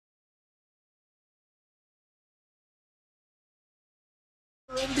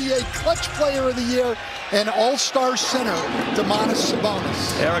NBA Clutch Player of the Year and All-Star Center, Domantas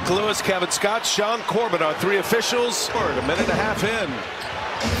Sabonis. Eric Lewis, Kevin Scott, Sean Corbin, our three officials. A minute and a half in.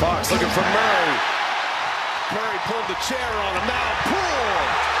 Fox looking for Murray. Murray pulled the chair on him. Now Poole.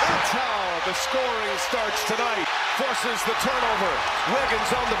 That's how the scoring starts tonight. Forces the turnover.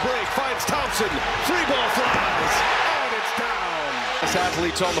 Wiggins on the break. Finds Thompson. Three ball flies. And it's down.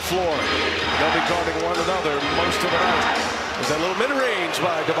 Athletes on the floor. They'll be guarding one another most of the night. There's that little mid-range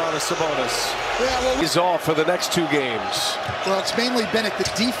by Domantas Sabonis. Yeah, well, he's off for the next two games. Well, it's mainly been at the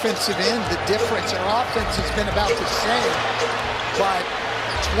defensive end, the difference. Our offense has been about the same, but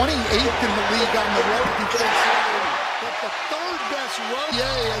 28th in the league on the road defensively. But the third best road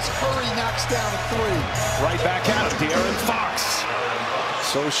as Curry knocks down a three. Right back at him, De'Aaron Fox.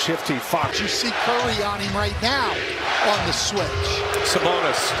 So shifty, Fox. You see Curry on him right now on the switch.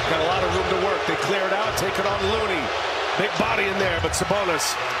 Sabonis got a lot of room to work. They clear it out, take it on Looney. Big body in there, but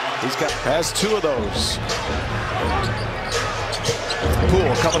Sabonis, has two of those.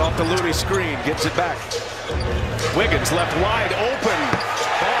 Poole coming off the Looney screen, gets it back. Wiggins left wide open.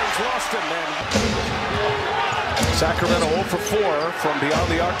 Barnes lost him, man. Sacramento 0 for 4 from beyond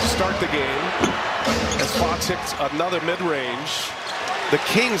the arc to start the game. As Fox hits another mid-range. The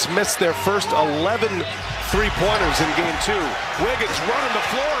Kings missed their first 11 three-pointers in game 2. Wiggins running the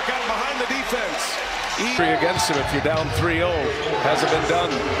floor, got him behind the defense. Against him if you're down 3-0. Hasn't been done.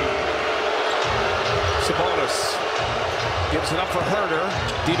 Sabonis gives it up for Herter.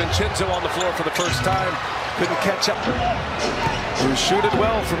 DiVincenzo on the floor for the first time. Couldn't catch up. Who shoot it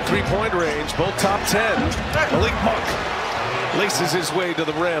well from three-point range. Both top 10. Malik Monk laces his way to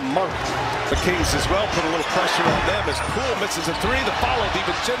the rim. Monk, the Kings as well, put a little pressure on them as Poole misses a three. The follow,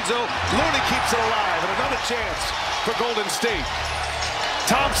 DiVincenzo. Looney keeps it alive. And another chance for Golden State.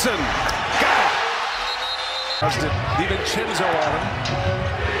 Thompson got it. DiVincenzo on him.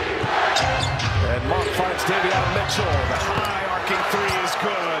 And Monk finds Davion Mitchell. The high arcing three is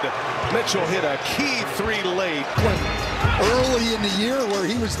good. Mitchell hit a key three late. Early in the year where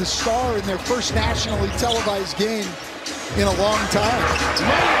he was the star in their first nationally televised game in a long time.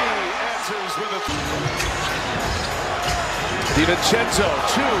 Money answers with a DiVincenzo,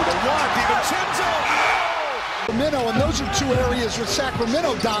 2-1. DiVincenzo! Sacramento, and those are two areas where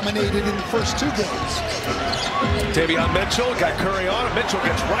Sacramento dominated in the first two games. Davion Mitchell got Curry on him. Mitchell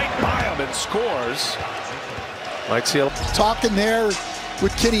gets right by him and scores. Might see talking there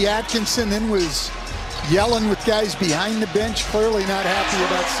with Kenny Atkinson, then was yelling with guys behind the bench, clearly not happy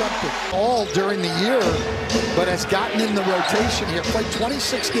about something. All during the year, but has gotten in the rotation here. Played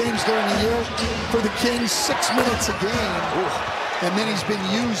 26 games during the year for the Kings, 6 minutes a game. Ooh. And then he's been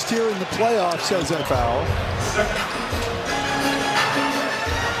used here in the playoffs as a foul.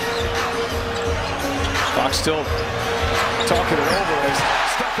 Fox still talking it over as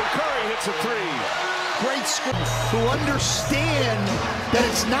Stephen Curry hits a three. Great score who understand that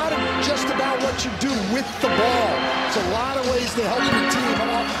it's not just about what you do with the ball. It's a lot of ways to help your team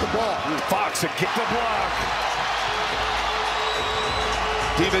off the ball. Fox a kick the block.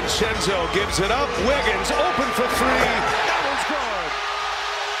 DiVincenzo gives it up. Wiggins open for three. That one's good.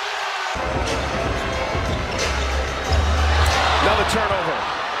 Another turnover.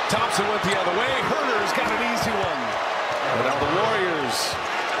 Thompson went the other way. Herter's got an easy one. And now the Warriors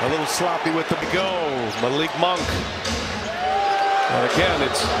a little sloppy with the go. Malik Monk. And again,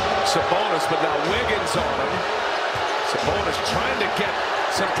 it's Sabonis, but now Wiggins on him. Sabonis trying to get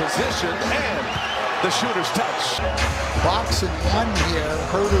some position, and the shooter's touch. Box and one here.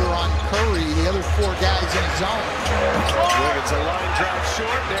 Herter on Curry. The other four guys in his zone. Wiggins a line drive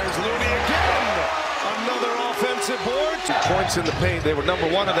short. There's Looney again. Another offensive board. 2 points in the paint. They were #1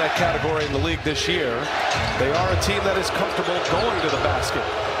 in that category in the league this year. They are a team that is comfortable going to the basket.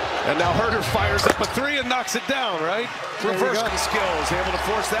 And now Herter fires up a three and knocks it down, right? Reversing skills, able to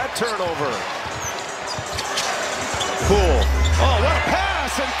force that turnover. Poole. Oh, what a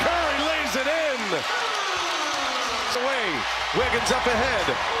pass! And Curry lays it in. Away. Wiggins up ahead.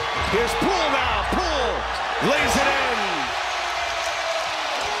 Here's Poole now. Poole lays it in.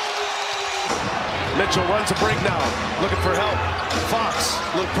 Mitchell runs a break now, looking for help. Fox,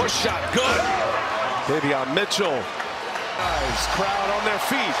 little push shot, good. Davion Mitchell. Crowd on their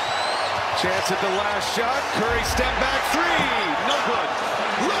feet. Chance at the last shot. Curry step back three. No good.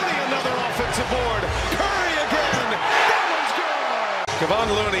 Looney another offensive board. Curry again. That one's good. Kevon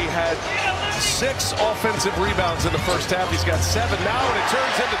Looney had 6 offensive rebounds in the first half. He's got 7 now, and it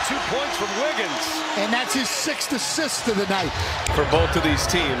turns into 2 points from Wiggins. And that's his 6th assist of the night. For both of these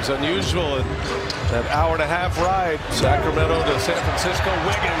teams, unusual in that hour-and-a-half ride. Sacramento to San Francisco.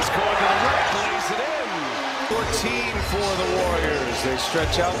 Wiggins going to the rack, lays it in. 14 for the Warriors. They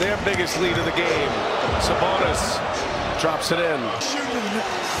stretch out their biggest lead of the game. Sabonis drops it in. Shooting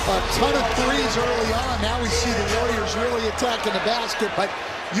a ton of threes early on. Now we see the Warriors really attacking the basket, but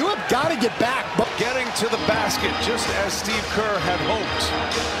you have got to get back. Getting to the basket just as Steve Kerr had hoped.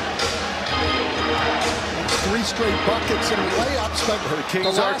 Three straight buckets and layups, but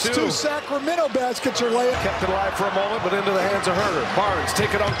the last two Sacramento baskets are layups. Kept it alive for a moment, but into the hands of Herter. Barnes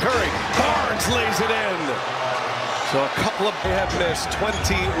take it on Curry. Barnes lays it in. So a couple of they have missed 21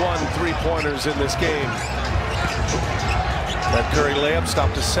 three-pointers in this game. That Curry layup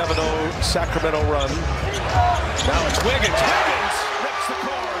stopped a 7-0 Sacramento run. Now it's Wiggins. Wiggins rips the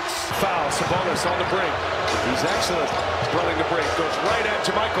cords. Foul. Sabonis on the brink. He's excellent running the break. Goes right at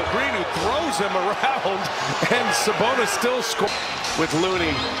Jermichael Green, who throws him around, and Sabonis still scores with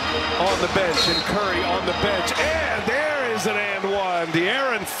Looney on the bench and Curry on the bench. And there is an and one.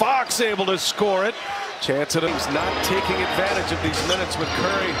 De'Aaron Fox able to score it. Chance at him's not taking advantage of these minutes with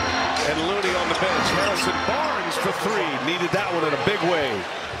Curry and Looney on the bench. Harrison Barnes for three. Needed that one in a big way.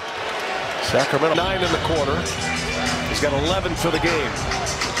 Sacramento 9 in the quarter. He's got 11 for the game.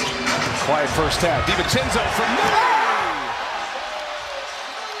 Quiet first half. DiVincenzo from Moody.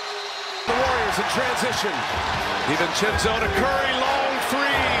 The Warriors in transition. DiVincenzo to Curry, long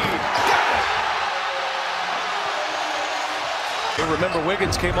three. Got it. Remember,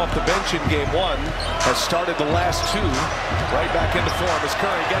 Wiggins came off the bench in game one, has started the last two. Right back into form as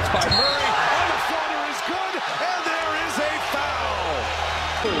Curry gets by Murray. And the floater is good, and there is a foul.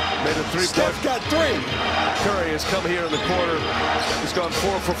 Made a three-point. Steph got three. Curry has come here in the quarter. He's gone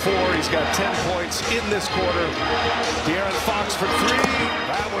 4 for 4. He's got 10 points in this quarter. De'Aaron Fox for three.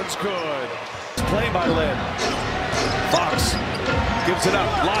 That one's good. Play by Lynn. Fox gives it up.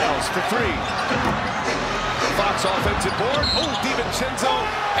 Lyles for three. Fox offensive board. Oh, DiVincenzo.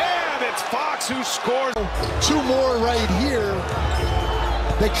 And it's Fox who scores. Two more right here.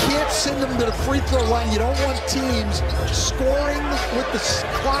 They can't send them to the free throw line. You don't want teams scoring with the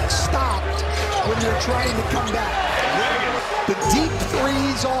clock stopped when they're trying to come back. The deep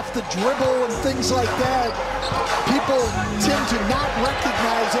threes off the dribble and things like that, people tend to not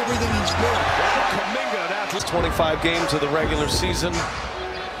recognize everything he's doing. Kuminga, that's 25 games of the regular season.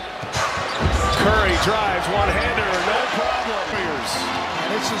 Curry drives, one-hander, no problem.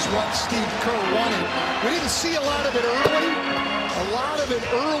 And this is what Steve Kerr wanted. We didn't see a lot of it early. A lot of it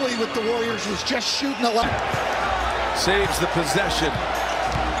early with the Warriors was just shooting a lot. Saves the possession.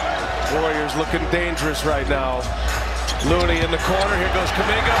 Warriors looking dangerous right now. Looney in the corner. Here goes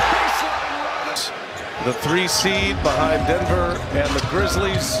Kuminga. The 3 seed behind Denver and the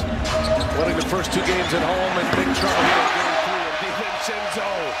Grizzlies. Winning the first 2 games at home in big trouble here. DiVincenzo.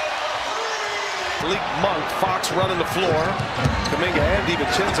 Malik Monk, Fox running the floor. Kuminga and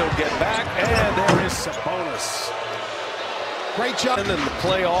DiVincenzo get back. And there is Sabonis. Great job. And then the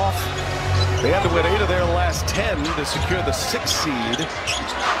playoff. They had to win 8 of their last 10 to secure the 6th seed.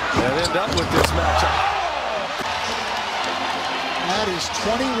 And end up with this matchup. That is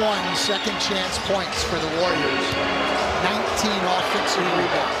 21 second chance points for the Warriors. 19 offensive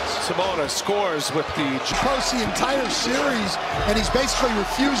rebounds. Sabonis scores with the post the entire series, and he's basically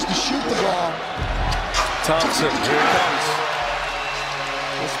refused to shoot the ball. Thompson, here it comes.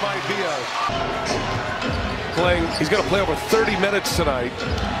 This might be he's going to play over 30 minutes tonight.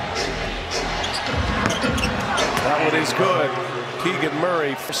 That one is good. Keegan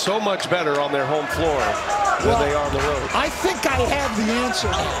Murray, so much better on their home floor than they are on the road. I think I have the answer.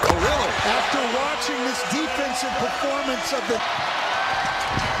 Oh, really? After watching this defensive performance of the...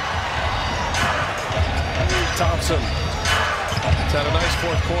 Thompson. He's had a nice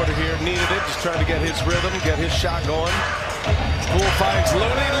fourth quarter here. Needed it. Just trying to get his rhythm, get his shot going. Poole finds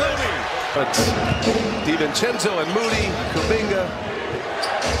Looney. But DiVincenzo and Moody, Kuminga,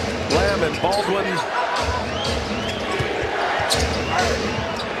 Lamb and Baldwin.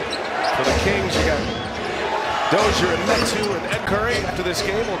 For the Kings, you got Dozier and Metu and Ed Curry. After this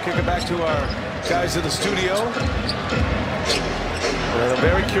game, we'll kick it back to our guys in the studio. And I'm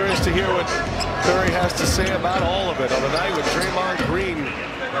very curious to hear what Curry has to say about all of it on a night when Draymond Green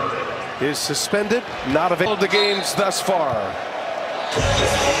is suspended, not available to games thus far.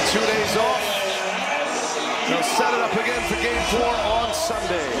 2 days off. They'll set it up again for Game 4 on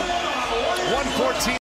Sunday. 114.